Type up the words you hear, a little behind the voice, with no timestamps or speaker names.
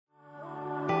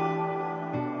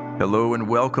Hello and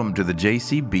welcome to the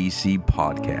JCBC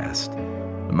podcast.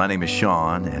 My name is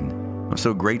Sean, and I'm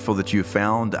so grateful that you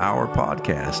found our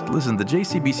podcast. Listen, the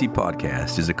JCBC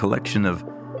podcast is a collection of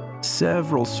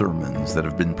several sermons that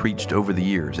have been preached over the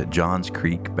years at Johns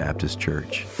Creek Baptist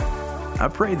Church. I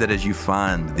pray that as you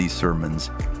find these sermons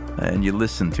and you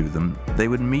listen to them, they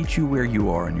would meet you where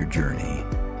you are in your journey.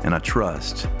 And I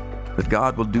trust that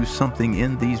God will do something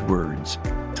in these words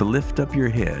to lift up your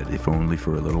head, if only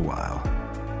for a little while.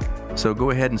 So go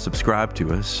ahead and subscribe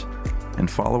to us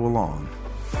and follow along.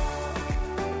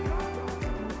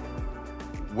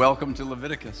 Welcome to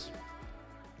Leviticus.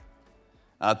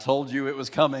 I told you it was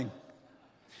coming.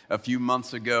 A few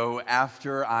months ago,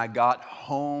 after I got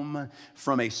home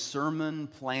from a sermon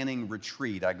planning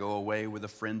retreat, I go away with a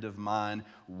friend of mine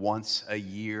once a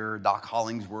year, Doc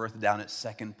Hollingsworth, down at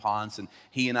Second Ponce, and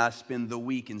he and I spend the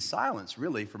week in silence,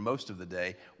 really, for most of the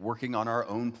day, working on our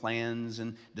own plans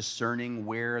and discerning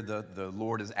where the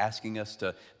Lord is asking us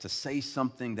to say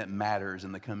something that matters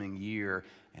in the coming year.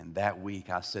 And that week,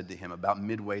 I said to him about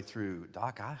midway through,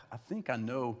 Doc, I think I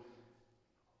know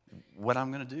what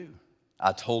I'm going to do.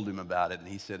 I told him about it, and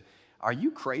he said, "Are you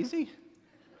crazy?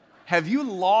 Have you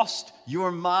lost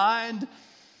your mind?"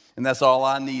 And that's all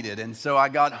I needed. And so I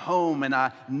got home, and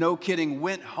I, no kidding,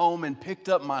 went home and picked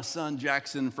up my son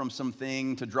Jackson from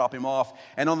something to drop him off.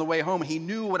 And on the way home, he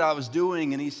knew what I was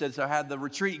doing, and he said, "So how'd the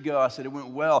retreat go?" I said, "It went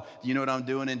well. Do you know what I'm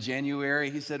doing in January?"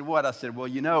 He said, "What?" I said,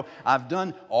 "Well, I've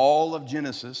done all of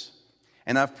Genesis,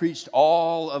 and I've preached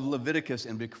all of Leviticus,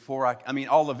 and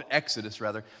all of Exodus,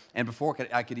 rather. And before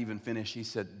I could even finish, he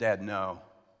said, "Dad, no."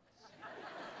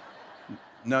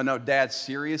 No, Dad,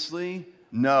 seriously?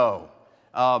 No.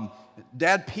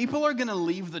 Dad, people are going to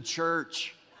leave the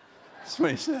church. That's what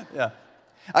he said, yeah.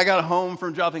 I got home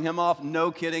from dropping him off.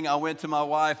 No kidding. I went to my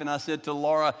wife and I said to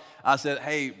Laura, I said,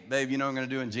 "Hey, babe, you know what I'm going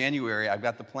to do in January? I've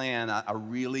got the plan. I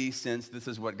really sense this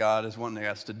is what God is wanting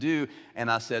us to do." And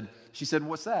she said,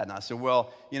 "What's that?" And I said,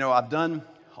 "Well, I've done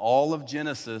all of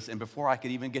Genesis." And before I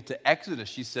could even get to Exodus,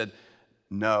 she said,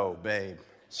 "No, babe,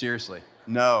 seriously,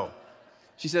 no."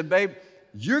 She said, "Babe,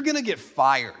 you're going to get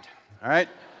fired, all right?"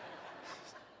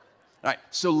 All right,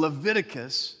 so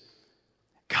Leviticus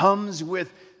comes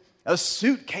with a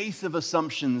suitcase of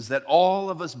assumptions that all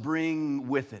of us bring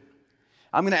with it.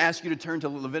 I'm going to ask you to turn to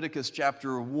Leviticus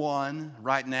chapter 1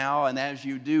 right now, and as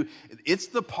you do, it's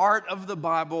the part of the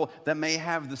Bible that may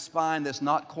have the spine that's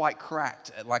not quite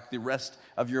cracked like the rest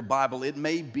of your Bible. It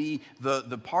may be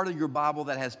the part of your Bible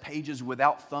that has pages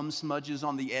without thumb smudges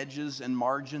on the edges and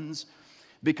margins,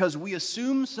 because we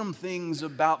assume some things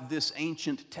about this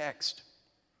ancient text.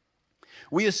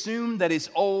 We assume that it's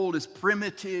old, it's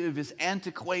primitive, it's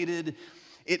antiquated.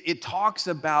 It talks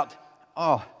about,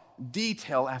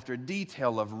 detail after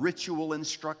detail of ritual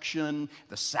instruction,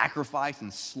 the sacrifice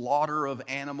and slaughter of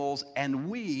animals, and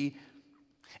we,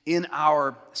 in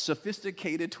our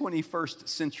sophisticated 21st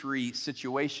century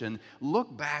situation,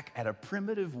 look back at a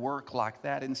primitive work like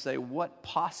that and say, what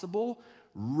possible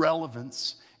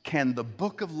relevance can the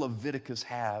book of Leviticus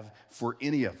have for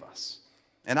any of us?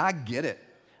 And I get it.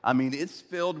 I mean, it's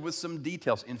filled with some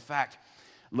details. In fact,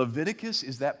 Leviticus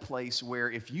is that place where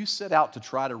if you set out to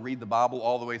try to read the Bible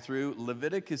all the way through,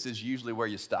 Leviticus is usually where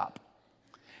you stop.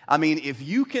 I mean, if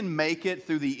you can make it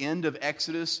through the end of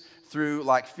Exodus, through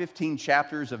like 15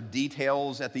 chapters of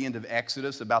details at the end of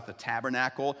Exodus about the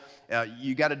tabernacle,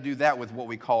 you got to do that with what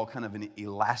we call kind of an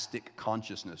elastic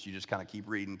consciousness. You just kind of keep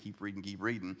reading.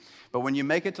 But when you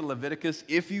make it to Leviticus,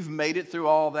 if you've made it through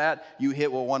all that, you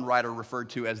hit what one writer referred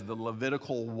to as the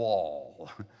Levitical wall.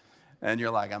 And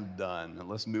you're like, I'm done.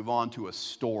 Let's move on to a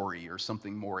story or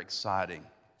something more exciting.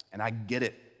 And I get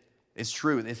it. It's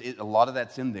true. A lot of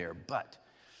that's in there. But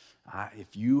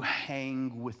if you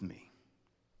hang with me,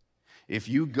 if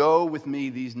you go with me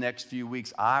these next few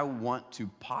weeks, I want to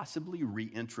possibly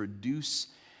reintroduce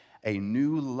a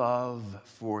new love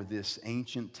for this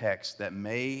ancient text that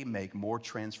may make more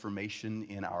transformation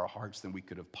in our hearts than we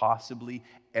could have possibly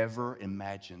ever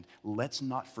imagined. Let's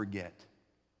not forget,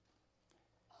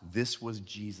 this was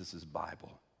Jesus'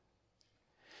 Bible.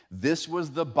 This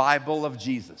was the Bible of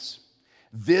Jesus.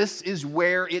 This is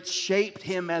where it shaped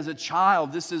him as a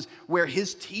child. This is where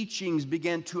his teachings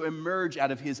began to emerge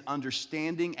out of his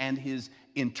understanding and his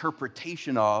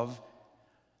interpretation of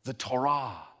the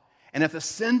Torah. And at the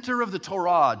center of the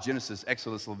Torah, Genesis,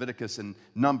 Exodus, Leviticus, and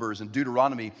Numbers, and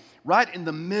Deuteronomy, right in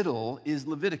the middle is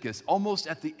Leviticus, almost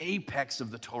at the apex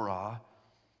of the Torah.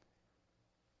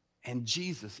 And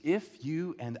Jesus, if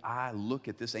you and I look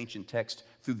at this ancient text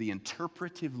through the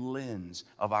interpretive lens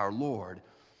of our Lord,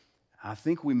 I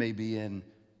think we may be in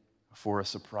for a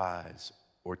surprise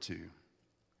or two.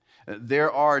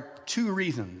 There are two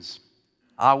reasons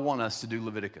I want us to do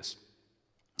Leviticus.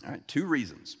 All right, two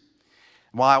reasons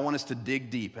why I want us to dig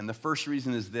deep. And the first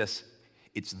reason is this: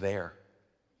 it's there.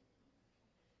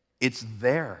 It's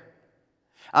there.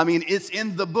 I mean, it's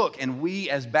in the book, and we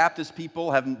as Baptist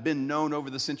people have been known over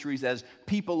the centuries as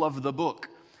people of the book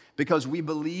because we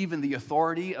believe in the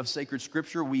authority of sacred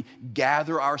scripture. We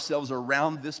gather ourselves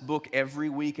around this book every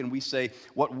week, and we say,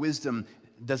 what wisdom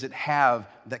does it have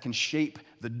that can shape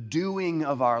the doing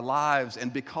of our lives?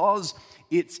 And because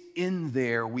it's in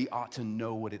there, we ought to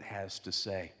know what it has to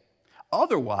say.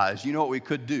 Otherwise, you know what we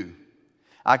could do?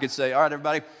 I could say, all right,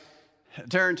 everybody,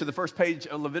 turn to the first page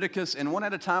of Leviticus, and one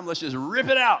at a time, let's just rip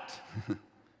it out.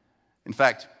 In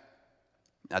fact,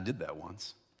 I did that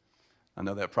once. I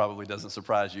know that probably doesn't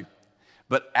surprise you.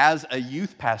 But as a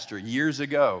youth pastor years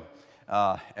ago,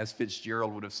 as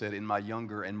Fitzgerald would have said, in my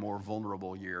younger and more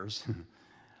vulnerable years,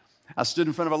 I stood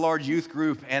in front of a large youth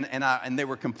group, and they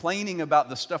were complaining about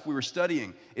the stuff we were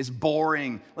studying. It's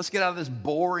boring. Let's get out of this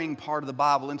boring part of the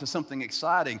Bible into something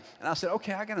exciting. And I said,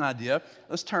 okay, I got an idea.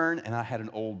 Let's turn. And I had an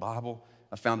old Bible.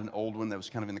 I found an old one that was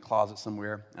kind of in the closet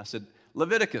somewhere. I said,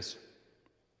 Leviticus.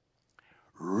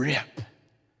 Rip.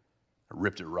 I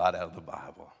ripped it right out of the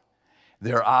Bible.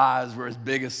 Their eyes were as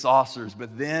big as saucers.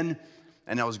 But then,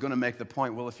 and I was going to make the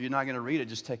point, well, if you're not going to read it,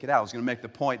 just take it out. I was going to make the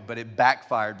point, but it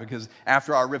backfired because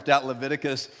after I ripped out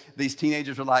Leviticus, these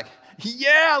teenagers were like,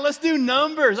 yeah, let's do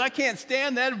Numbers. I can't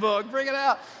stand that book. Bring it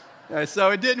out. So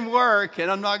it didn't work, and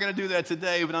I'm not going to do that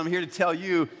today, but I'm here to tell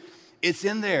you it's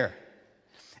in there.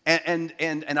 And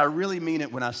I really mean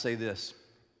it when I say this.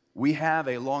 We have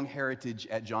a long heritage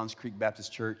at Johns Creek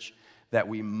Baptist Church that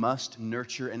we must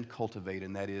nurture and cultivate,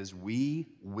 and that is we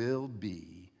will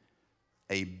be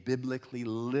a biblically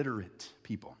literate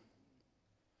people.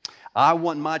 I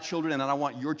want my children and I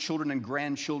want your children and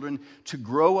grandchildren to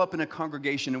grow up in a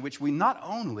congregation in which we not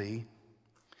only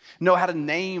know how to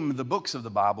name the books of the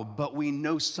Bible, but we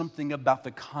know something about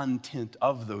the content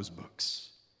of those books,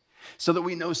 so that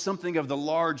we know something of the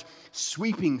large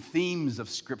sweeping themes of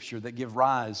Scripture that give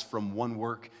rise from one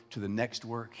work to the next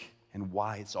work and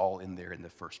why it's all in there in the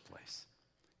first place.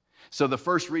 So the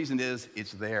first reason is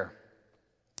it's there.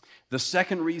 The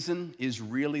second reason is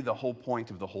really the whole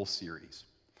point of the whole series.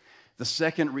 The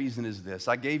second reason is this.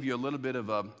 I gave you a little bit of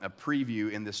a preview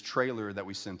in this trailer that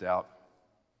we sent out.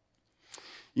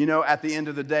 You know, at the end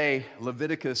of the day,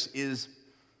 Leviticus is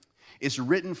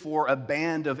written for a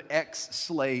band of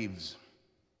ex-slaves,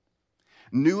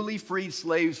 newly freed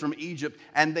slaves from Egypt,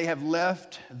 and they have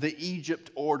left the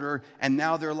Egypt order, and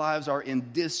now their lives are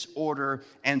in disorder.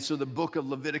 And so the book of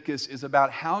Leviticus is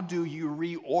about how do you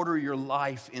reorder your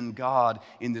life in God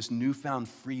in this newfound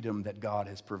freedom that God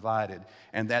has provided.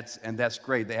 And that's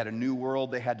great. They had a new world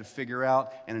they had to figure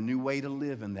out and a new way to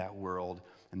live in that world.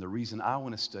 And the reason I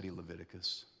want to study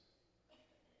Leviticus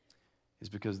is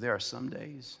because there are some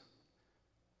days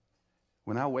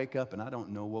when I wake up and I don't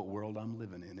know what world I'm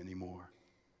living in anymore.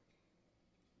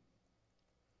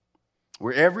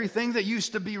 Where everything that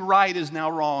used to be right is now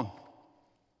wrong.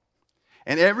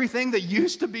 And everything that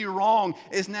used to be wrong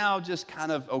is now just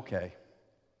kind of okay.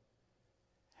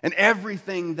 And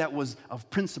everything that was of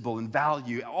principle and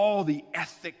value, all the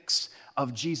ethics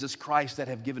of Jesus Christ that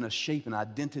have given us shape and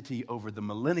identity over the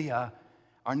millennia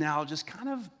are now just kind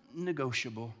of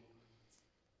negotiable.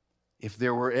 If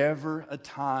there were ever a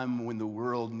time when the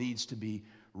world needs to be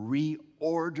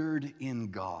reordered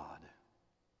in God,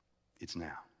 it's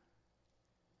now.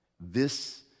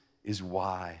 This is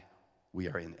why we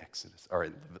are in Exodus or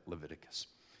in Leviticus.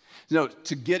 So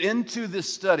to get into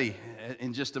this study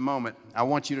in just a moment, I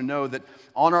want you to know that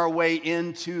on our way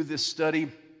into this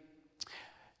study,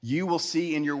 you will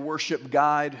see in your worship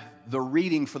guide the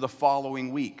reading for the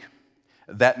following week.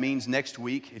 That means next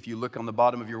week, if you look on the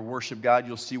bottom of your worship guide,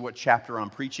 you'll see what chapter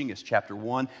I'm preaching. It's chapter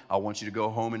 1. I want you to go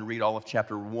home and read all of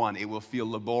chapter 1. It will feel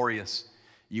laborious.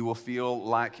 You will feel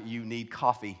like you need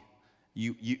coffee.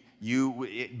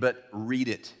 But read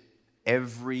it.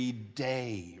 Every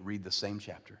day, read the same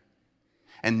chapter.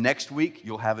 And next week,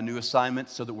 you'll have a new assignment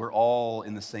so that we're all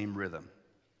in the same rhythm.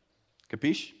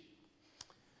 Capiche?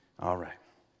 All right.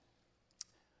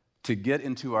 To get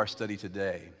into our study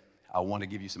today, I want to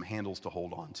give you some handles to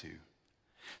hold on to.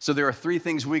 So there are 3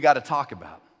 things we got to talk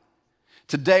about.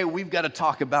 Today, we've got to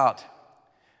talk about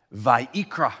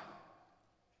Vayikra,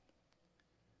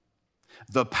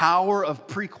 the power of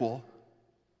prequel,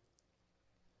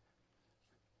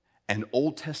 and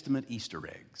Old Testament Easter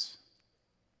eggs.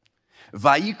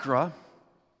 Vayikra,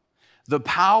 the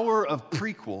power of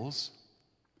prequels,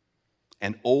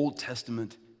 and Old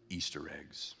Testament Easter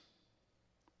eggs.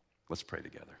 Let's pray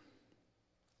together.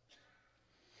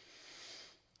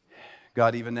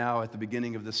 God, even now at the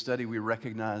beginning of this study, we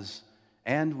recognize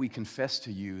and we confess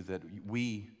to you that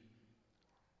we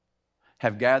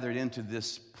have gathered into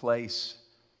this place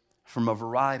from a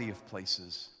variety of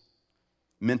places,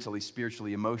 mentally,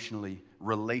 spiritually, emotionally,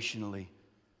 relationally.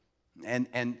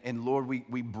 And Lord,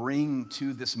 we bring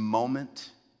to this moment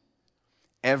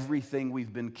everything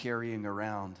we've been carrying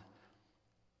around.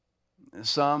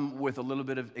 Some with a little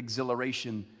bit of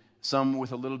exhilaration, some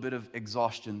with a little bit of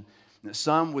exhaustion,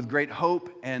 some with great hope,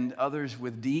 and others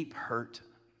with deep hurt.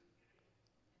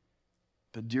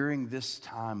 But during this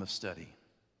time of study,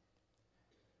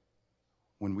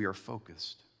 when we are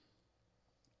focused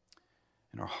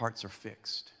and our hearts are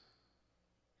fixed,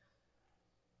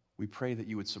 we pray that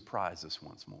you would surprise us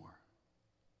once more.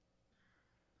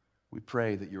 We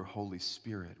pray that your Holy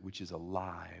Spirit, which is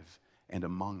alive and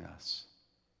among us,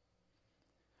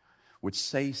 would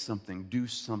say something, do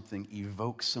something,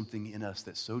 evoke something in us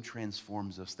that so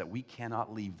transforms us that we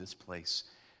cannot leave this place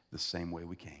the same way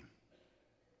we came.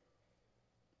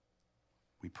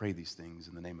 We pray these things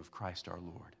in the name of Christ our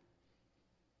Lord.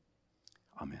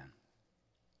 Amen.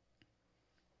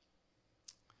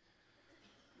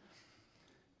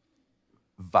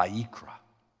 Vayikra.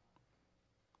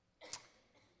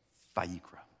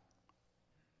 Vayikra.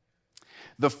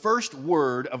 The first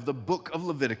word of the book of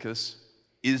Leviticus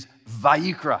is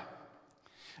Vayikra.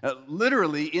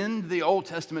 Literally, in the Old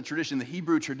Testament tradition, the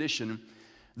Hebrew tradition,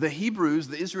 the Hebrews,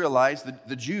 the Israelites,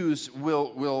 the Jews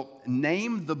will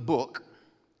name the book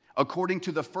according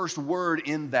to the first word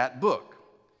in that book.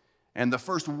 And the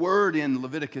first word in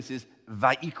Leviticus is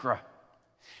Vayikra.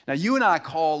 Now, you and I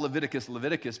call Leviticus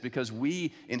Leviticus because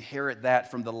we inherit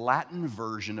that from the Latin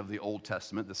version of the Old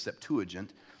Testament, the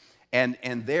Septuagint. And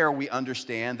there we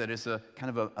understand that it's a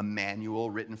kind of a manual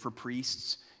written for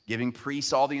priests, giving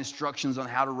priests all the instructions on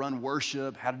how to run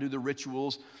worship, how to do the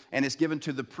rituals. And it's given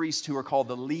to the priests who are called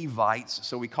the Levites,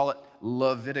 so we call it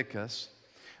Leviticus.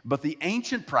 But the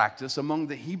ancient practice among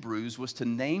the Hebrews was to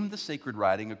name the sacred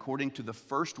writing according to the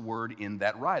first word in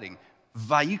that writing,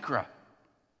 Vayikra.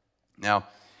 Now,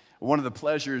 one of the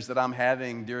pleasures that I'm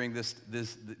having during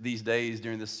these days,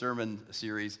 during this sermon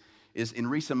series, is in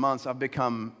recent months I've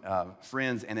become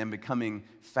friends and am becoming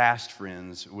fast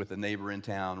friends with a neighbor in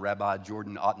town, Rabbi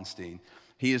Jordan Ottenstein.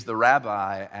 He is the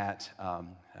rabbi at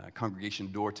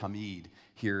Congregation Dor Tamid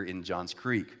here in Johns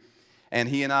Creek. And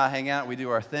he and I hang out, we do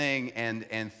our thing,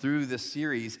 and through this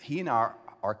series, he and I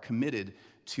are committed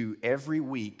to every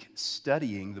week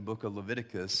studying the book of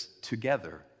Leviticus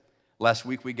together. Last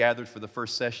week we gathered for the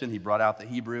first session. He brought out the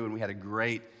Hebrew, and we had a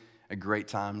great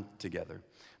time together.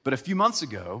 But a few months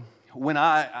ago, when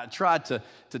I tried to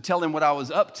tell him what I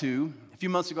was up to, a few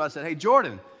months ago I said, "Hey,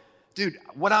 Jordan, dude,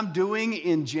 what I'm doing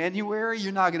in January,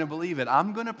 you're not going to believe it.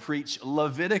 I'm going to preach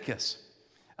Leviticus."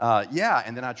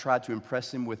 And then I tried to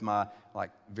impress him with my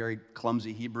very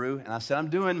clumsy Hebrew, and I said, "I'm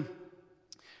doing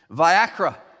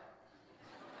Vayikra."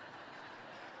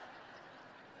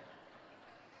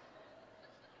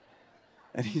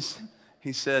 And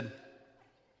he said,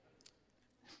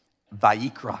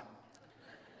 Vayikra.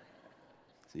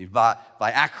 See,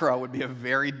 Vayikra would be a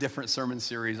very different sermon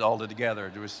series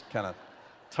altogether. It was kind of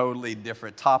totally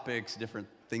different topics, different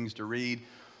things to read.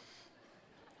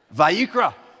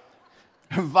 Vayikra.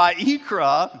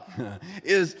 Vayikra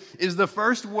is the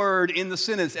first word in the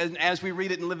sentence. And as we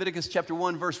read it in Leviticus chapter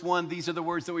 1, verse 1, these are the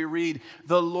words that we read.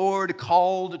 The Lord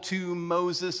called to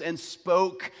Moses and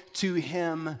spoke to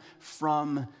him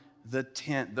from the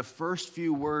tent. The first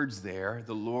few words there,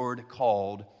 the Lord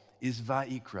called, is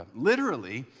Vayikra.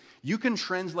 Literally, you can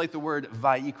translate the word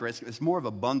Vayikra. It's more of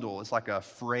a bundle. It's like a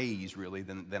phrase, really,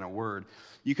 than a word.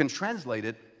 You can translate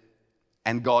it,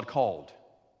 and God called.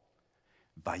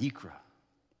 Vayikra.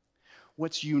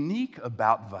 What's unique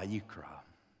about Vayikra,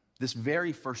 this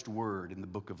very first word in the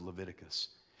book of Leviticus,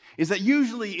 is that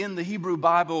usually in the Hebrew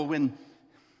Bible,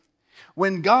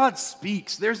 when God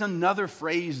speaks, there's another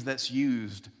phrase that's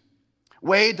used.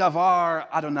 We davar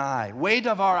Adonai. We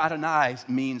davar Adonai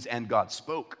means, and God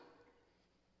spoke.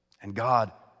 And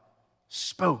God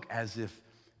spoke as if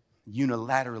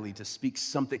unilaterally to speak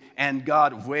something. And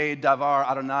God, we davar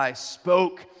Adonai,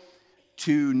 spoke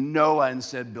to Noah and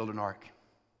said, build an ark.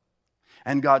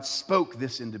 And God spoke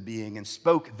this into being and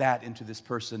spoke that into this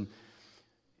person.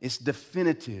 It's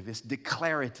definitive, it's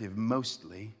declarative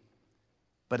mostly.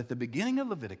 But at the beginning of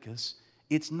Leviticus,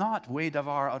 it's not we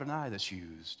davar Adonai that's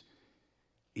used.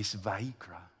 It's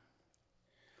Vayikra.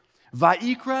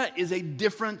 Vayikra is a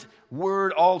different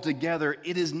word altogether.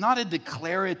 It is not a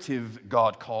declarative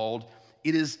God called.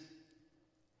 It is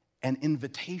an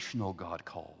invitational God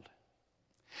called.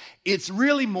 It's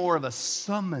really more of a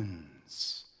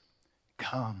summons.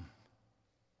 Come,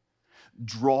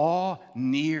 Draw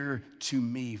near to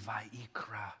me,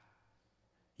 Vayikra.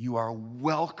 You are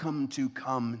welcome to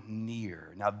come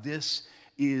near. Now, this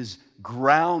is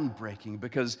groundbreaking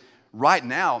because right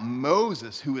now,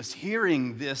 Moses, who is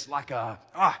hearing this like a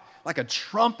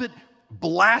trumpet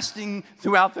blasting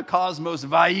throughout the cosmos,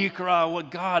 Vayikra,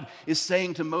 what God is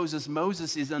saying to Moses,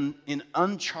 Moses is in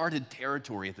uncharted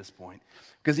territory at this point.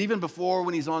 Because even before,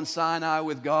 when he's on Sinai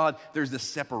with God, there's this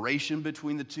separation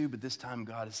between the two, but this time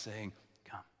God is saying,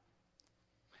 come,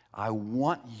 I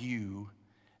want you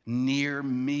near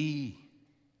me.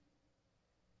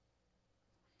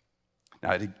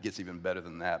 Now, it gets even better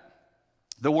than that.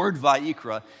 The word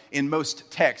Vayikra, in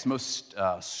most texts, most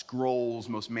scrolls,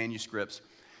 most manuscripts,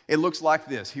 it looks like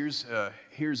this. Here's a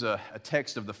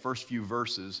text of the first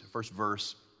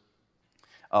verse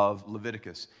of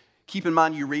Leviticus. Keep in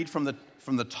mind, you read from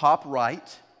the top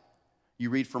right, you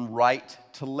read from right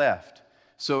to left.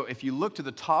 So if you look to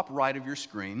the top right of your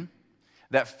screen,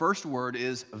 that first word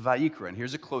is Vayikra, and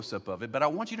here's a close-up of it, but I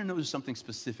want you to notice something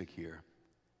specific here.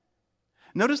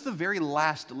 Notice the very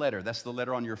last letter. That's the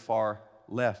letter on your far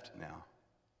left now.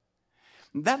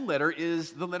 That letter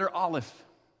is the letter Aleph.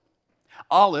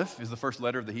 Aleph is the first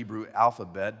letter of the Hebrew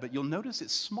alphabet, but you'll notice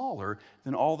it's smaller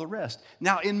than all the rest.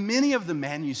 Now, in many of the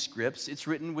manuscripts, it's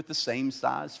written with the same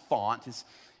size font. It's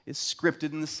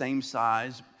scripted in the same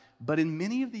size, but in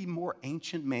many of the more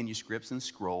ancient manuscripts and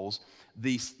scrolls,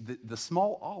 the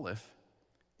small Aleph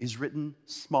is written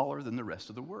smaller than the rest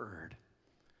of the word.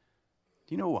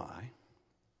 Do you know why?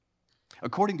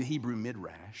 According to Hebrew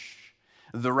Midrash,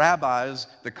 the rabbis,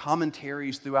 the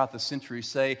commentaries throughout the centuries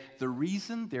say the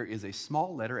reason there is a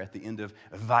small letter at the end of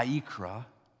Vayikra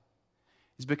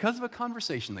is because of a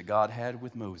conversation that God had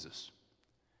with Moses.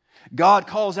 God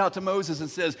calls out to Moses and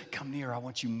says, come near, I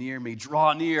want you near me.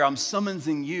 Draw near, I'm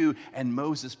summoning you. And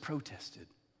Moses protested.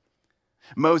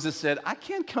 Moses said, I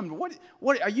can't come.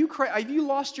 What are you crazy? Have you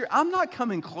lost I'm not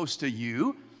coming close to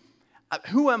you.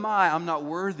 Who am I? I'm not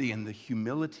worthy. And the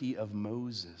humility of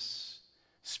Moses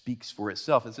speaks for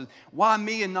itself. It says, why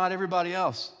me and not everybody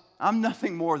else? I'm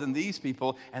nothing more than these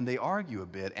people. And they argue a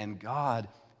bit, and God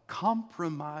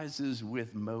compromises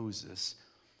with Moses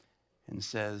and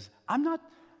says, I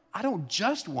don't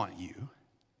just want you.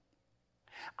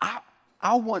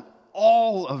 I want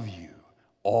all of you,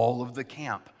 all of the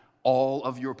camp, all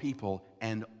of your people,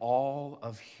 and all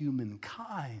of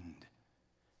humankind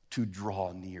to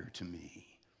draw near to me.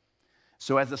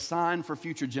 So as a sign for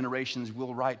future generations,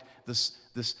 we'll write this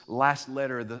last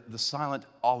letter, the silent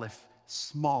Aleph,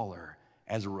 smaller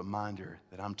as a reminder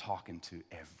that I'm talking to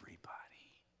everybody.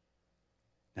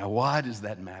 Now, why does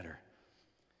that matter?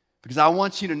 Because I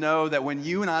want you to know that when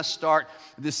you and I start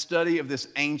this study of this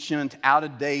ancient,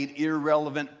 out-of-date,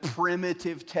 irrelevant,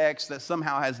 primitive text that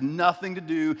somehow has nothing to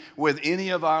do with any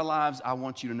of our lives, I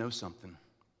want you to know something.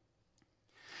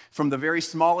 From the very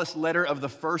smallest letter of the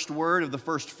first word, of the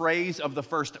first phrase, of the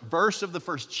first verse of the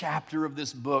first chapter of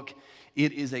this book,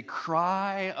 it is a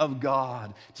cry of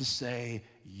God to say,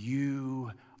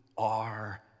 you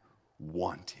are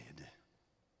wanted.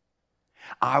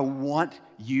 I want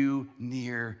you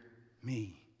near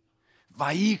me.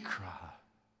 Vayikra.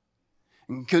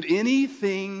 Could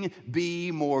anything be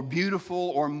more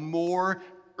beautiful or more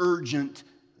urgent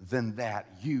than that?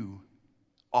 You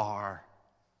are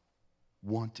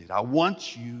wanted. I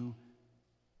want you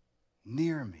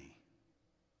near me.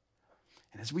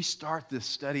 And as we start this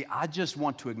study, I just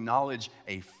want to acknowledge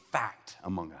a fact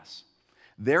among us.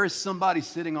 There is somebody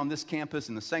sitting on this campus,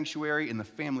 in the sanctuary, in the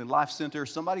Family Life Center,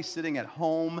 somebody sitting at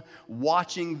home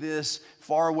watching this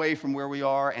far away from where we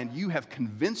are, and you have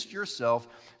convinced yourself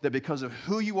that because of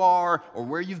who you are, or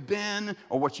where you've been,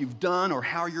 or what you've done, or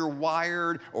how you're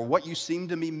wired, or what you seem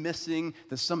to be missing,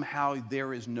 that somehow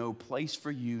there is no place for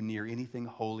you near anything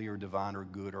holy or divine or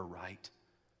good or right.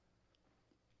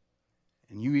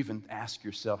 And you even ask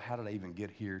yourself, how did I even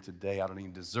get here today? I don't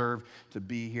even deserve to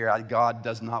be here. God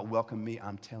does not welcome me.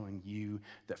 I'm telling you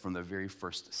that from the very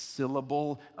first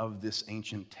syllable of this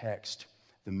ancient text,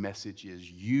 the message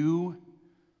is you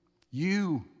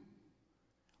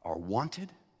are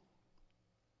wanted.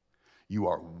 You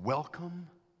are welcome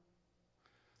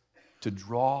to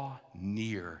draw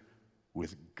near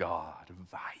with God.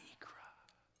 Vayikra.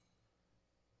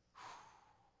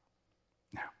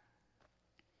 Now,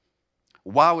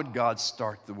 why would God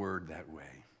start the word that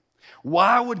way?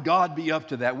 Why would God be up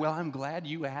to that? Well, I'm glad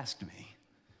you asked me,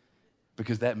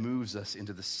 because that moves us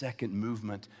into the second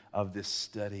movement of this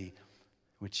study,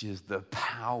 which is the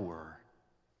power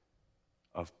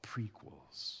of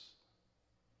prequels.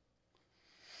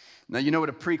 Now, you know what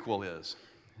a prequel is.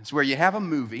 It's where you have a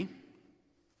movie,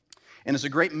 and it's a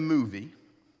great movie,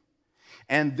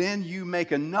 and then you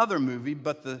make another movie,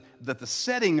 but the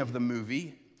setting of the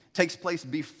movie takes place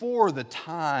before the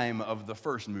time of the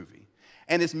first movie.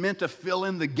 And it's meant to fill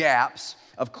in the gaps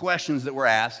of questions that were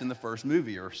asked in the first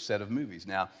movie or set of movies.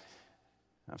 Now,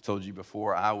 I've told you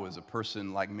before, I was a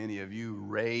person like many of you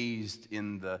raised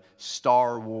in the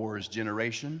Star Wars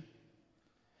generation.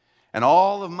 And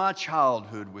all of my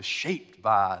childhood was shaped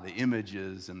by the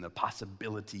images and the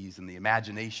possibilities and the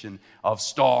imagination of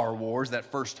Star Wars, that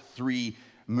first 3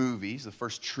 movies, the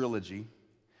first trilogy.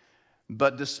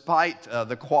 But despite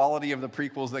the quality of the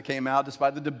prequels that came out,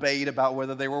 despite the debate about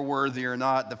whether they were worthy or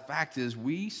not, the fact is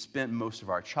we spent most of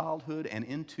our childhood and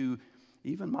into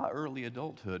even my early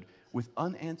adulthood with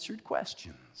unanswered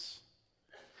questions.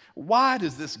 Why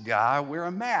does this guy wear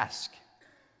a mask?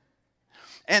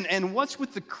 And what's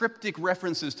with the cryptic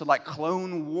references to like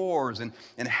Clone Wars?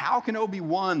 And how can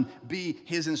Obi-Wan be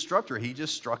his instructor? He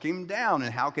just struck him down.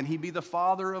 And how can he be the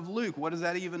father of Luke? What does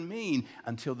that even mean?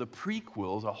 Until the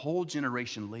prequels, a whole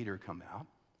generation later, come out.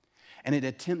 And it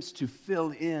attempts to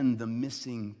fill in the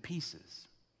missing pieces.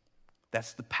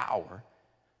 That's the power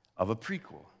of a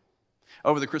prequel.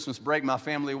 Over the Christmas break, my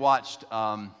family watched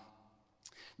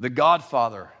the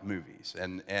Godfather movies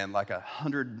and like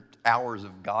 100 hours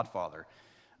of Godfather.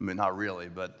 I mean, not really,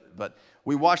 but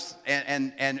we watched,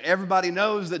 and everybody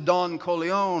knows that Don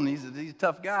Corleone, he's a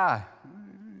tough guy.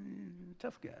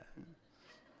 Tough guy.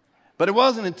 But it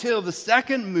wasn't until the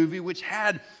second movie, which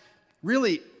had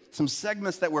really some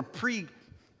segments that were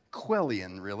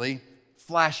prequelian, really,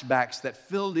 flashbacks that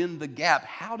filled in the gap.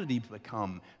 How did he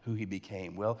become who he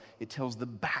became? Well, it tells the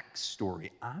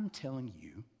backstory. I'm telling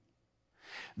you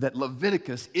that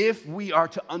Leviticus, if we are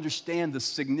to understand the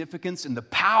significance and the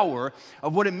power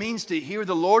of what it means to hear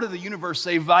the Lord of the universe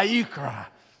say, Vayikra,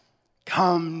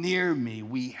 come near me,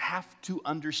 we have to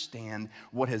understand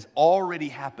what has already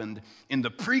happened in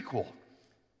the prequel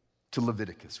to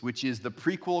Leviticus, which is the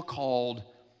prequel called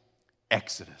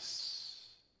Exodus.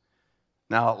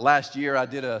 Now, last year I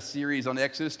did a series on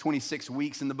Exodus, 26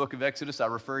 weeks in the book of Exodus. I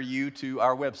refer you to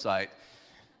our website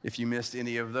if you missed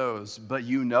any of those. But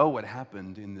you know what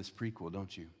happened in this prequel,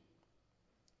 don't you?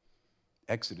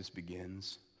 Exodus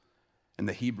begins, and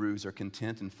the Hebrews are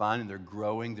content and fine, and they're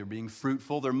growing, they're being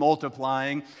fruitful, they're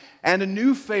multiplying, and a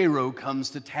new Pharaoh comes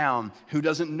to town who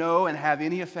doesn't know and have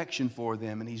any affection for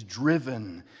them, and he's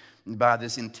driven by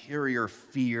this interior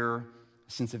fear,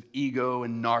 a sense of ego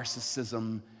and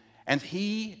narcissism, and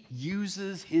he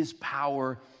uses his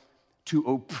power to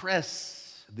oppress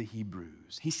the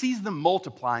Hebrews. He sees them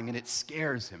multiplying and it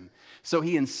scares him. So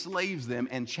he enslaves them,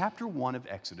 and chapter 1 of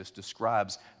Exodus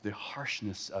describes the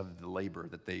harshness of the labor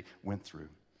that they went through.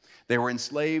 They were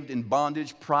enslaved in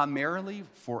bondage primarily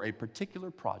for a particular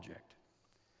project,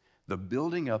 the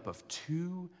building up of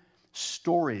 2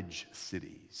 storage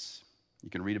cities. You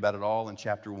can read about it all in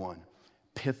chapter 1,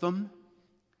 Pithom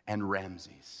and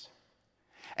Ramses.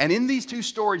 And in these 2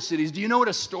 storage cities, do you know what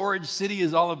a storage city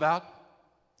is all about?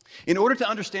 In order to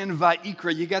understand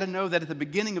Vayikra, you got to know that at the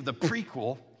beginning of the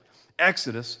prequel,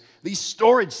 Exodus, these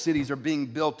storage cities are being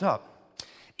built up.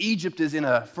 Egypt is in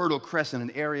a fertile crescent,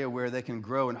 an area where they can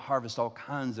grow and harvest all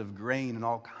kinds of grain and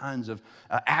all kinds of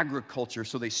agriculture.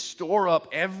 So they store up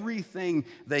everything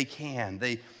they can.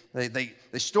 They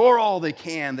store all they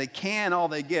can all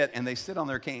they get, and they sit on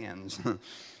their cans.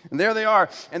 And there they are,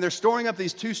 and they're storing up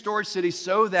these 2 storage cities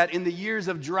so that in the years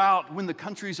of drought, when the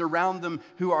countries around them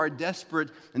who are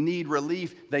desperate and need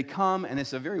relief, they come, and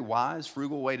it's a very wise,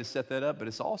 frugal way to set that up, but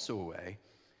it's also a way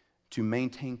to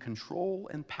maintain control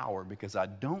and power, because I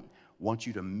don't want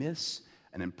you to miss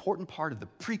an important part of the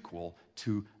prequel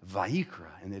to Vayikra,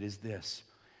 and it is this.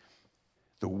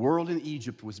 The world in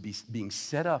Egypt was being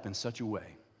set up in such a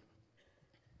way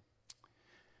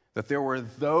that there were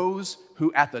those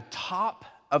who at the top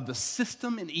of the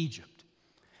system in Egypt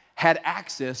had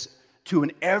access to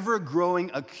an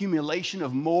ever-growing accumulation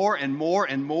of more and more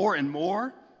and more and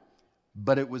more,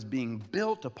 but it was being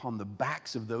built upon the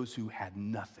backs of those who had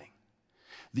nothing.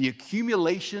 The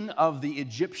accumulation of the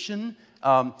Egyptian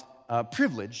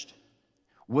privileged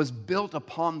was built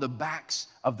upon the backs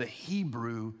of the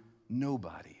Hebrew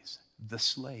nobodies, the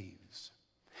slaves.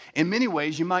 In many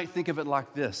ways, you might think of it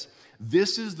like this.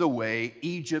 This is the way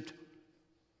Egypt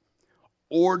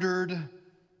ordered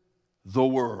the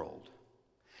world.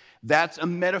 That's a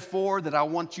metaphor that I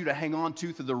want you to hang on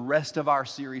to through the rest of our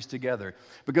series together.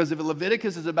 Because if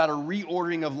Leviticus is about a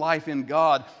reordering of life in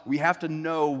God, we have to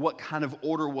know what kind of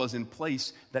order was in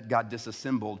place that got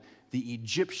disassembled. The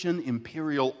Egyptian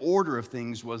imperial order of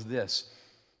things was this.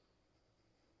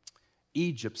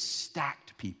 Egypt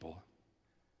stacked people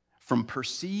from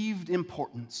perceived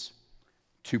importance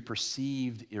to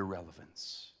perceived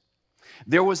irrelevance.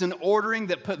 There was an ordering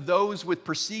that put those with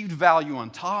perceived value on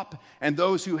top and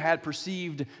those who had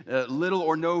perceived little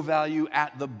or no value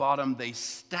at the bottom. They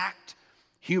stacked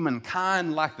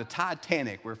humankind like the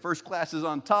Titanic, where first class is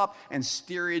on top and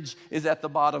steerage is at the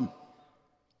bottom.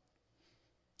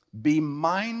 Be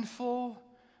mindful,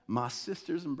 my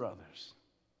sisters and brothers,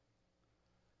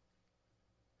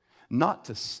 not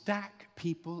to stack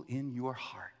people in your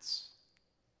hearts.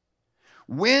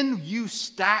 When you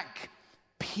stack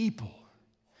people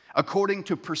according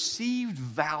to perceived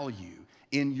value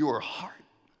in your heart,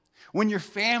 when your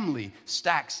family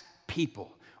stacks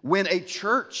people, when a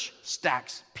church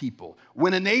stacks people,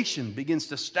 when a nation begins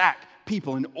to stack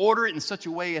people and order it in such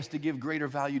a way as to give greater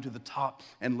value to the top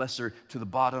and lesser to the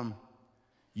bottom,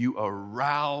 you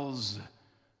arouse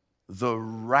the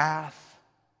wrath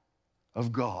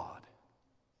of God.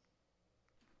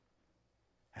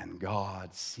 And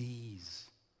God sees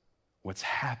what's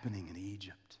happening in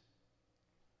Egypt.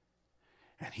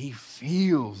 And he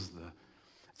feels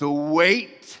the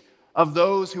weight of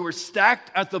those who are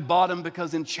stacked at the bottom,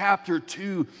 because in chapter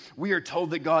 2, we are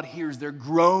told that God hears their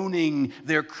groaning,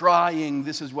 their crying.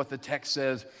 This is what the text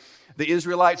says. The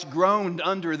Israelites groaned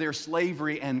under their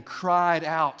slavery and cried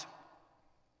out.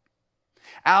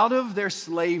 Out of their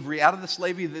slavery,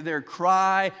 their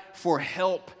cry for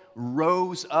help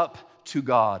rose up to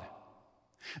God.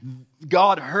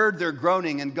 God heard their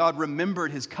groaning, and God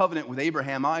remembered his covenant with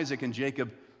Abraham, Isaac, and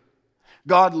Jacob.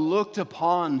 God looked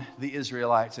upon the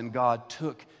Israelites, and God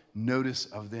took notice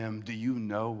of them. Do you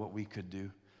know what we could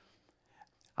do?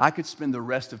 I could spend the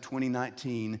rest of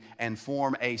 2019 and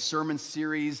form a sermon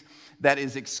series that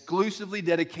is exclusively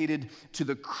dedicated to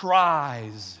the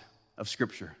cries of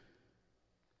Scripture.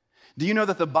 Do you know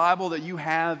that the Bible that you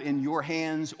have in your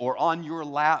hands or on your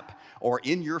lap or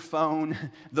in your phone,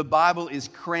 the Bible is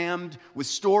crammed with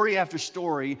story after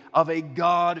story of a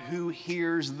God who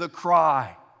hears the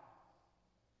cry?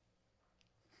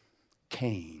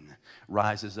 Cain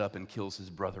rises up and kills his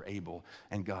brother Abel,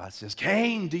 and God says,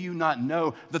 Cain, do you not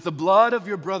know that the blood of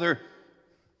your brother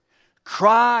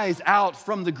cries out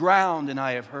from the ground? And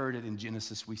I have heard it in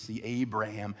Genesis. We see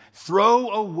Abraham throw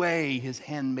away his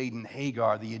handmaiden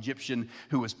Hagar, the Egyptian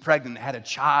who was pregnant, had a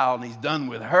child, and he's done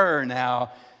with her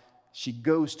now. She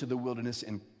goes to the wilderness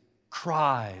and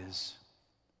cries,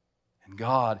 and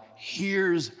God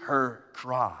hears her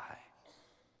cry.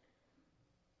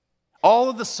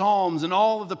 All of the Psalms and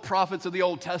all of the prophets of the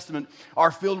Old Testament are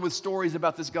filled with stories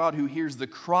about this God who hears the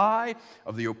cry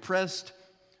of the oppressed,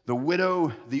 the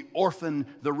widow, the orphan,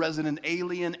 the resident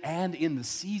alien, and in the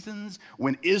seasons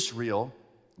when Israel,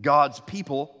 God's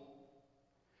people,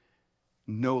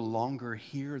 no longer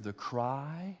hear the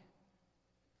cry,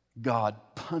 God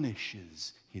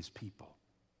punishes his people.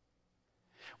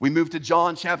 We move to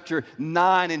John chapter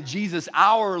 9, and Jesus,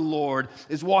 our Lord,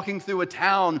 is walking through a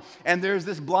town, and there's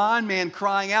this blind man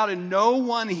crying out, and no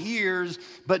one hears,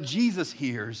 but Jesus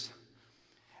hears.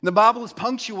 And the Bible is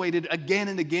punctuated again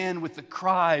and again with the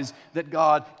cries that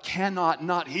God cannot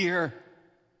not hear.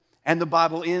 And the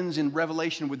Bible ends in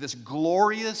Revelation with this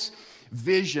glorious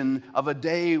vision of a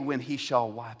day when he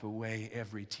shall wipe away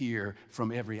every tear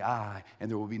from every eye, and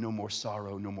there will be no more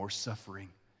sorrow, no more suffering.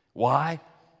 Why?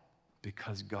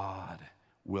 Because God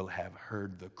will have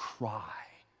heard the cry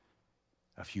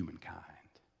of humankind.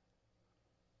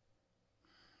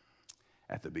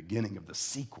 At the beginning of the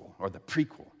sequel, or the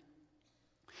prequel,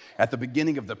 at the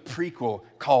beginning of the prequel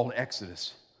called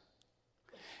Exodus,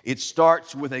 it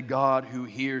starts with a God who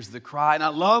hears the cry. And I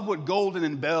love what Golden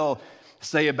and Bell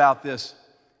say about this.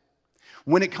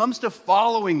 When it comes to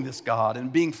following this God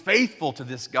and being faithful to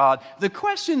this God, the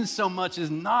question so much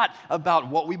is not about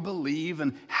what we believe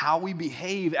and how we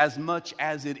behave as much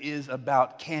as it is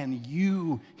about, can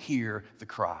you hear the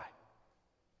cry?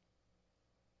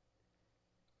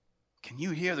 Can you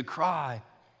hear the cry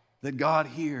that God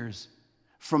hears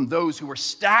from those who were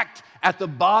stacked at the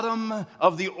bottom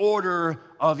of the order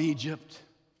of Egypt?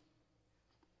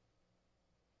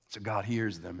 So God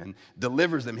hears them and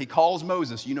delivers them. He calls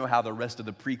Moses. You know how the rest of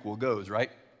the prequel goes, right?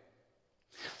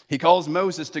 He calls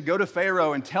Moses to go to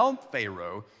Pharaoh and tell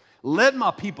Pharaoh, let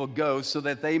my people go so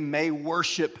that they may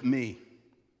worship me.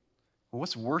 Well,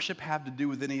 what's worship have to do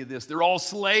with any of this? They're all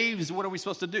slaves. What are we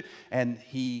supposed to do? And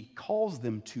he calls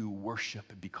them to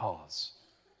worship because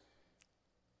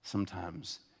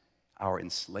sometimes our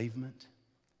enslavement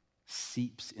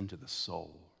seeps into the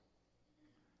soul.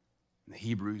 The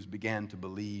Hebrews began to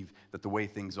believe that the way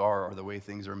things are the way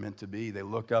things are meant to be. They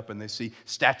look up and they see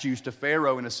statues to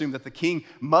Pharaoh and assume that the king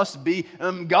must be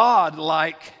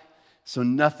God-like. So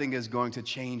nothing is going to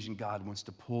change, and God wants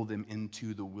to pull them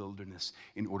into the wilderness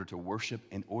in order to worship,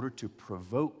 in order to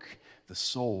provoke the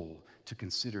soul to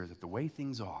consider that the way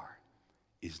things are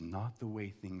is not the way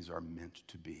things are meant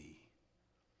to be.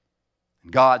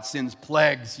 And God sends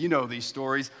plagues, you know these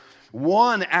stories,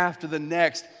 one after the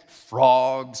next: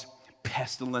 frogs,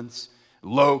 pestilence,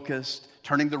 locust,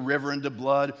 turning the river into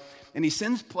blood. And he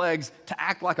sends plagues to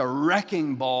act like a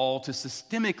wrecking ball to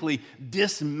systemically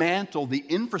dismantle the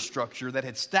infrastructure that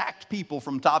had stacked people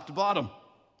from top to bottom.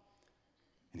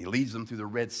 And he leads them through the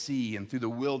Red Sea and through the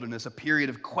wilderness, a period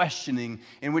of questioning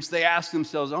in which they ask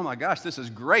themselves, oh my gosh, this is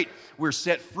great. We're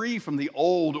set free from the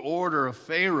old order of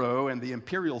Pharaoh and the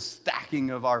imperial stacking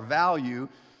of our value.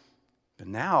 But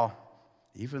now,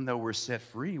 even though we're set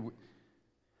free,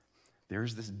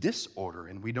 there's this disorder,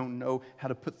 and we don't know how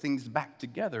to put things back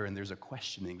together, and there's a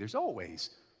questioning. There's always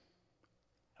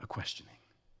a questioning.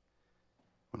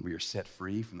 When we are set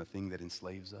free from the thing that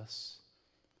enslaves us,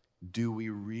 do we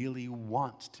really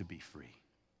want to be free?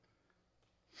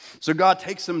 So God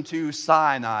takes them to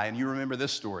Sinai, and you remember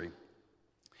this story.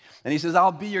 And he says,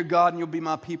 I'll be your God, and you'll be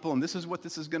my people, and this is what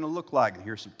this is going to look like. And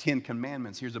here's some 10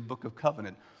 commandments. Here's a book of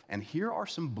covenant. And here are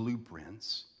some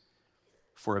blueprints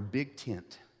for a big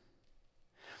tent.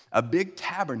 A big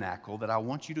tabernacle that I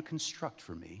want you to construct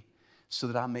for me so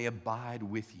that I may abide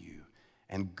with you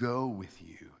and go with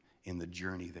you in the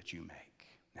journey that you make.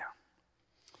 Now,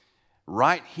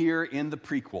 right here in the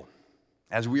prequel,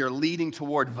 as we are leading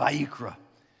toward Vayikra,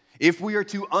 if we are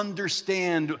to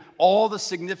understand all the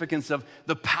significance of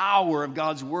the power of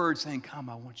God's word saying, come,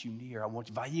 I want you near, I want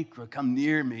you, Vayikra, come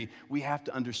near me, we have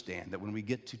to understand that when we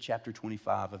get to chapter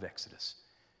 25 of Exodus,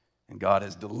 and God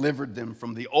has delivered them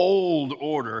from the old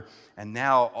order, and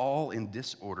now all in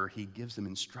disorder, he gives them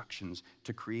instructions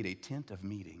to create a tent of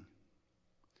meeting.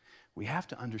 We have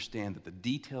to understand that the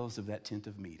details of that tent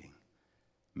of meeting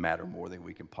matter more than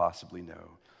we can possibly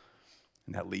know.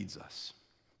 And that leads us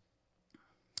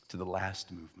to the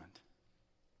last movement: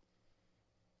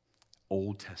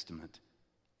 Old Testament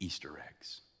Easter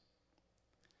eggs.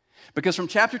 Because from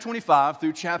chapter 25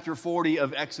 through chapter 40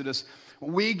 of Exodus,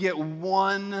 we get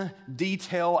one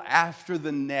detail after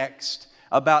the next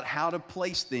about how to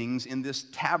place things in this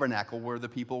tabernacle where the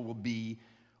people will be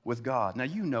with God. Now,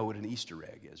 you know what an Easter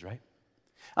egg is, right?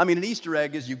 I mean, an Easter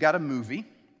egg is you've got a movie,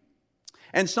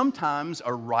 and sometimes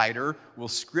a writer will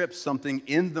script something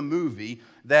in the movie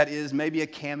that is maybe a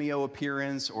cameo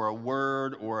appearance or a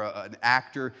word or an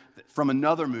actor from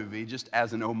another movie, just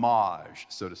as an homage,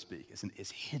 so to speak.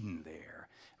 It's hidden there.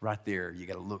 Right there, you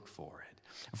got to look for it.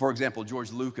 For example,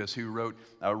 George Lucas, who wrote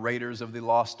Raiders of the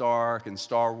Lost Ark and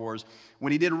Star Wars,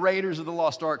 when he did Raiders of the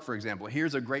Lost Ark, for example,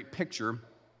 here's a great picture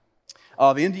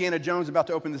of Indiana Jones about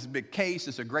to open this big case.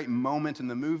 It's a great moment in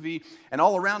the movie. And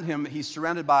all around him, he's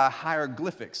surrounded by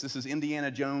hieroglyphics. This is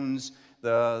Indiana Jones,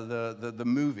 the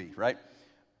movie, right?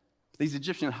 These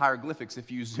Egyptian hieroglyphics, if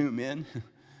you zoom in,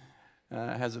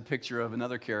 has a picture of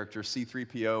another character,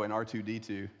 C-3PO and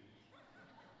R2-D2,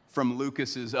 from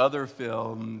Lucas's other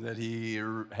film that he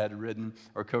had written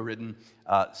or co-written,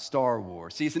 Star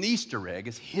Wars. See, it's an Easter egg.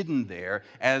 It's hidden there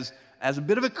as a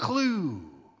bit of a clue.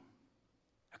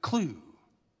 A clue.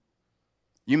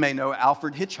 You may know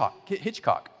Alfred Hitchcock.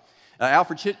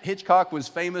 Alfred Hitchcock was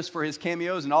famous for his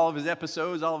cameos in all of his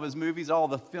episodes, all of his movies, all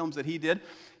of the films that he did.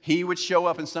 He would show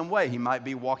up in some way. He might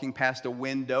be walking past a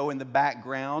window in the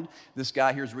background. This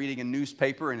guy here is reading a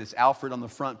newspaper, and it's Alfred on the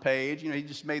front page. You know, he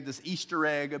just made this Easter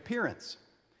egg appearance.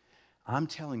 I'm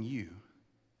telling you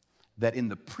that in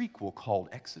the prequel called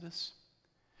Exodus,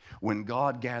 when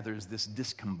God gathers this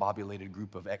discombobulated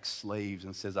group of ex-slaves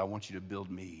and says, I want you to build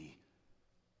me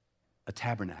a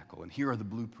tabernacle, and here are the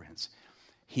blueprints,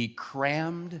 he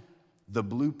crammed the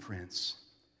blueprints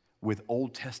with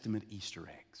Old Testament Easter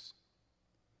eggs.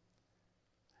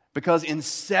 Because in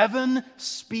 7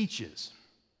 speeches,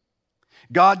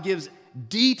 God gives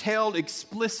detailed,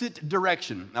 explicit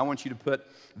direction. I want you to put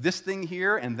this thing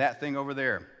here and that thing over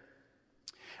there.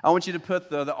 I want you to put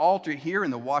the altar here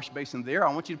and the wash basin there.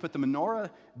 I want you to put the menorah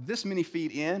this many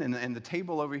feet in and the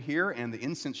table over here, and the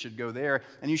incense should go there.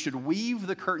 And you should weave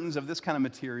the curtains of this kind of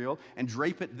material and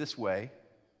drape it this way.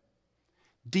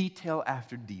 Detail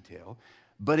after detail.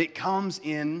 But it comes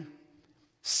in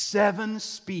 7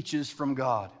 speeches from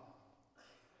God.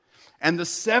 And the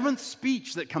 7th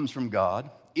speech that comes from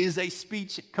God is a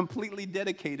speech completely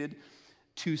dedicated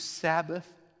to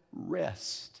Sabbath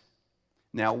rest.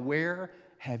 Now, where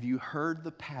have you heard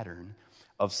the pattern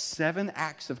of 7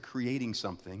 acts of creating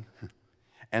something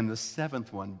and the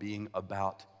 7th one being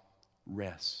about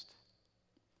rest?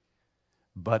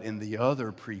 But in the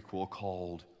other prequel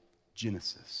called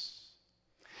Genesis.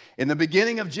 In the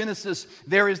beginning of Genesis,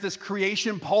 there is this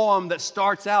creation poem that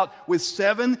starts out with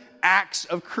 7 acts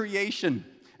of creation.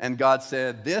 And God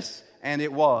said this, and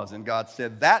it was. And God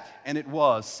said that, and it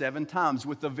was 7 times,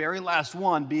 with the very last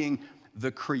one being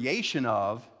the creation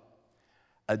of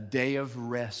a day of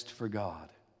rest for God.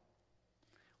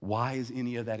 Why is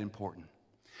any of that important?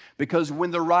 Because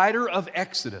when the writer of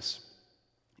Exodus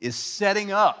is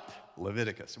setting up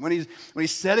Leviticus, when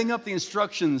he's setting up the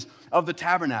instructions of the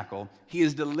tabernacle, he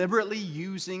is deliberately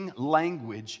using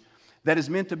language that is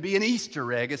meant to be an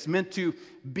Easter egg. It's meant to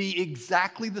be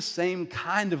exactly the same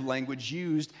kind of language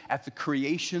used at the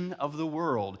creation of the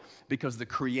world, because the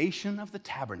creation of the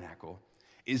tabernacle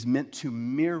is meant to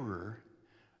mirror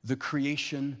the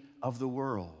creation of the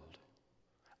world,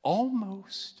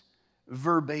 almost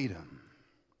verbatim.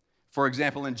 For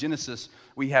example, in Genesis,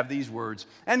 we have these words,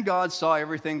 "And God saw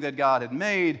everything that God had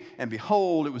made, and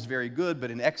behold, it was very good."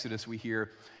 But in Exodus, we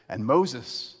hear, "And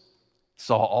Moses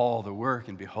saw all the work,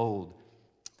 and behold,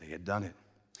 they had done it."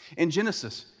 In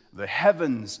Genesis, the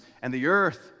heavens and the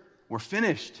earth were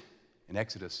finished. In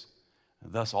Exodus,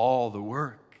 thus all the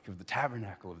work of the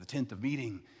tabernacle, of the tent of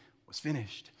meeting, was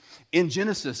finished. In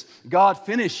Genesis, God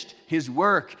finished his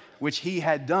work which he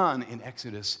had done. In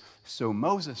Exodus, so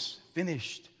Moses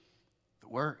finished the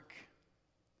work.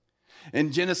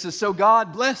 In Genesis, so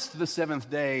God blessed the 7th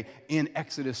day. In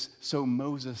Exodus, so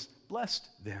Moses blessed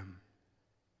them.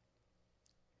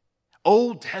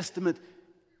 Old Testament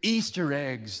Easter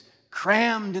eggs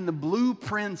crammed in the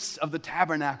blueprints of the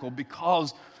tabernacle,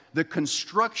 because the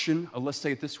construction, or let's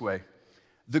say it this way,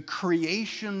 the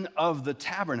creation of the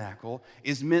tabernacle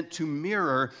is meant to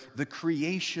mirror the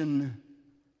creation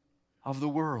of the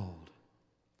world.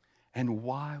 And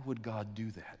why would God do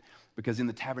that? Because in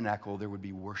the tabernacle there would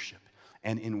be worship.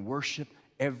 And in worship,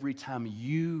 every time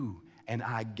you and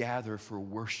I gather for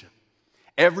worship,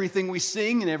 everything we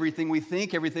sing and everything we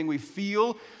think, everything we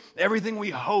feel, everything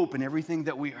we hope and everything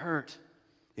that we hurt,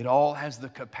 it all has the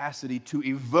capacity to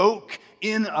evoke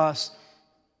in us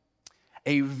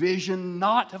a vision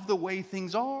not of the way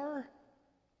things are,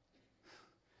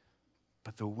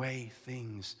 but the way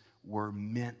things were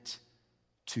meant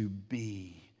to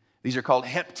be. These are called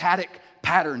heptadic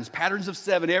patterns, patterns of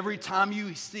 7. Every time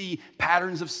you see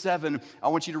patterns of 7, I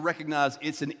want you to recognize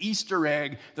it's an Easter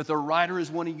egg that the writer is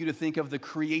wanting you to think of the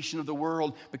creation of the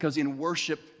world, because in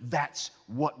worship, that's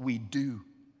what we do.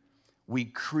 We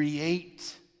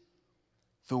create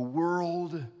the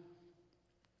world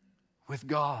with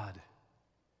God.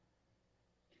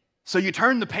 So you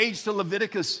turn the page to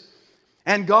Leviticus,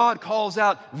 and God calls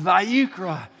out,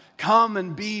 "Vayikra," come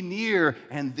and be near.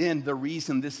 And then the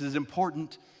reason this is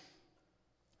important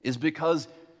is because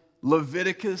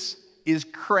Leviticus is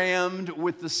crammed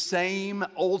with the same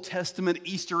Old Testament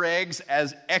Easter eggs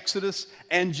as Exodus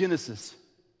and Genesis.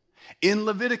 In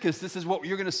Leviticus, this is what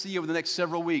you're going to see over the next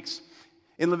several weeks.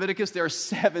 In Leviticus, there are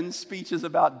 7 speeches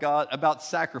about God, about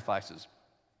sacrifices.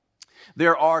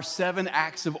 There are 7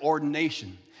 acts of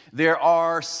ordination. There's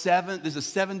a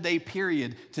 7-day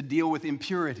period to deal with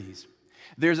impurities.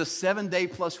 There's a 7-day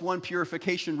plus 1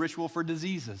 purification ritual for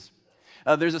diseases.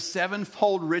 There's a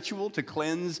 7-fold ritual to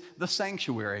cleanse the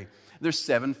sanctuary. There's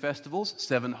 7 festivals,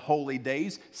 7 holy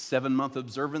days, 7-month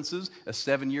observances, a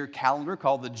 7-year calendar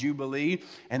called the Jubilee,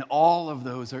 and all of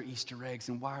those are Easter eggs.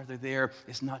 And why are they there?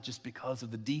 It's not just because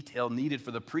of the detail needed for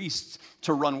the priests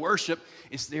to run worship.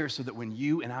 It's there so that when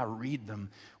you and I read them,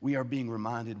 we are being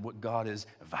reminded what God is,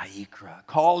 Vayikra,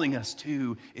 calling us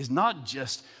to is not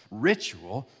just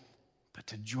ritual, but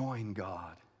to join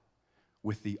God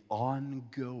with the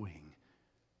ongoing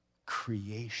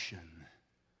creation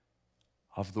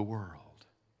of the world.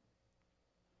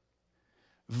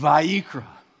 Vayikra,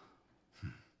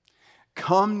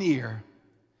 come near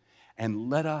and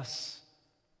let us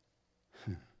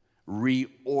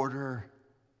reorder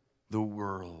the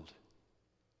world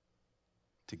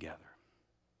together.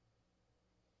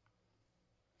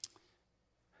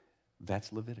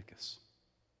 That's Leviticus.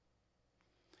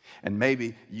 And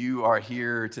maybe you are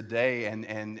here today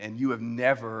and you have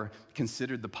never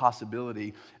considered the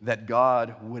possibility that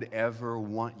God would ever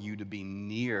want you to be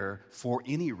near for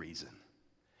any reason.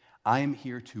 I am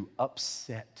here to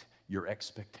upset your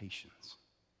expectations.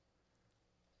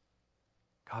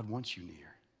 God wants you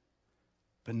near,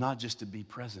 but not just to be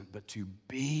present, but to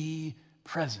be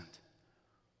present.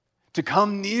 To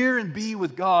come near and be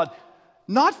with God,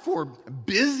 not for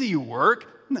busy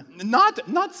work,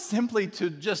 not simply to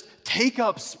just take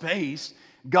up space.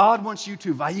 God wants you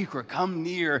to, Vayikra, come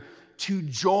near, to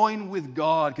join with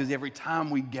God, because every time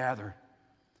we gather,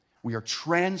 We are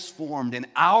transformed, and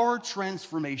our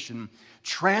transformation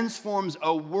transforms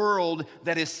a world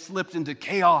that has slipped into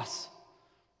chaos.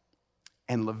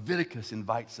 And Leviticus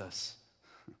invites us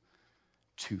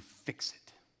to fix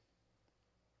it.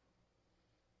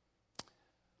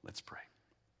 Let's pray.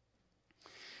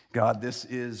 God, this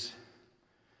is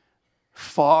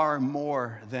far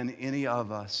more than any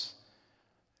of us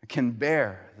can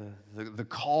bear, the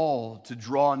call to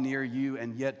draw near you,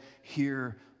 and yet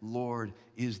here, Lord,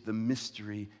 is the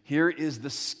mystery. Here is the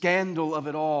scandal of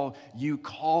it all. You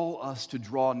call us to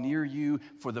draw near you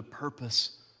for the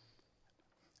purpose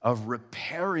of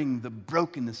repairing the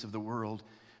brokenness of the world,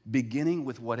 beginning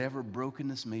with whatever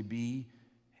brokenness may be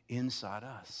inside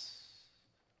us.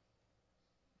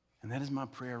 And that is my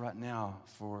prayer right now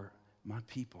for my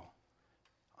people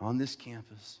on this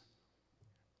campus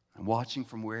and watching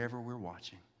from wherever we're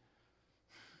watching,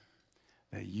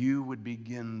 that you would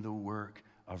begin the work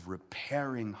of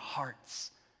repairing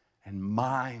hearts and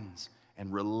minds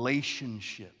and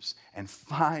relationships and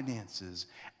finances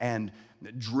and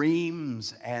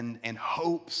dreams and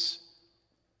hopes,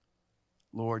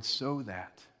 Lord, so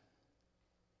that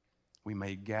we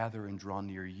may gather and draw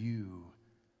near you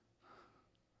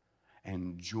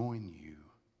and join you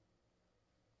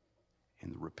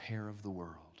in the repair of the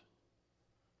world.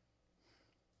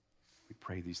 We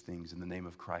pray these things in the name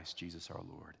of Christ Jesus our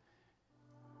Lord.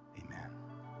 Amen.